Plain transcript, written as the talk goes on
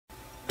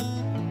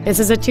This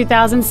is a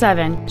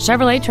 2007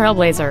 Chevrolet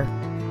Trailblazer.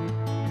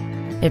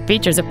 It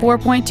features a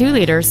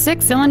 4.2-liter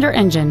six-cylinder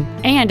engine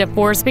and a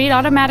 4-speed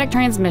automatic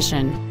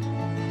transmission.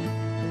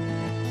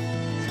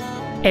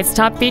 Its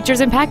top features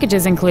and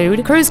packages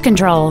include cruise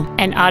control,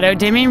 an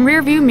auto-dimming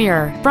rearview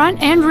mirror,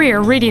 front and rear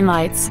reading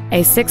lights,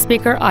 a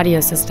 6-speaker audio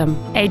system,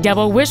 a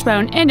double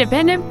wishbone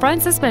independent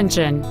front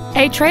suspension,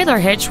 a trailer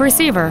hitch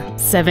receiver,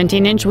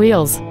 17-inch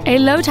wheels, a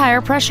low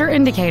tire pressure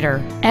indicator,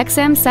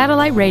 XM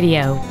satellite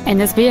radio, and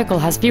this vehicle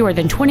has fewer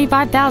than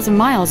 25,000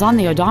 miles on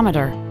the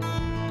odometer.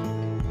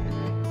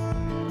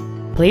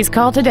 Please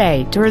call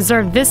today to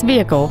reserve this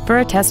vehicle for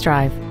a test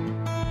drive.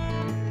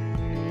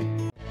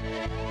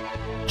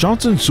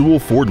 Johnson Sewell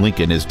Ford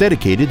Lincoln is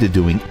dedicated to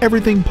doing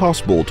everything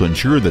possible to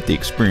ensure that the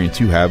experience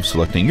you have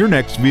selecting your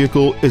next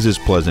vehicle is as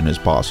pleasant as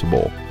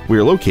possible. We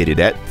are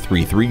located at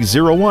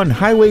 3301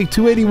 Highway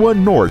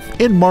 281 North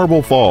in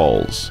Marble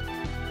Falls.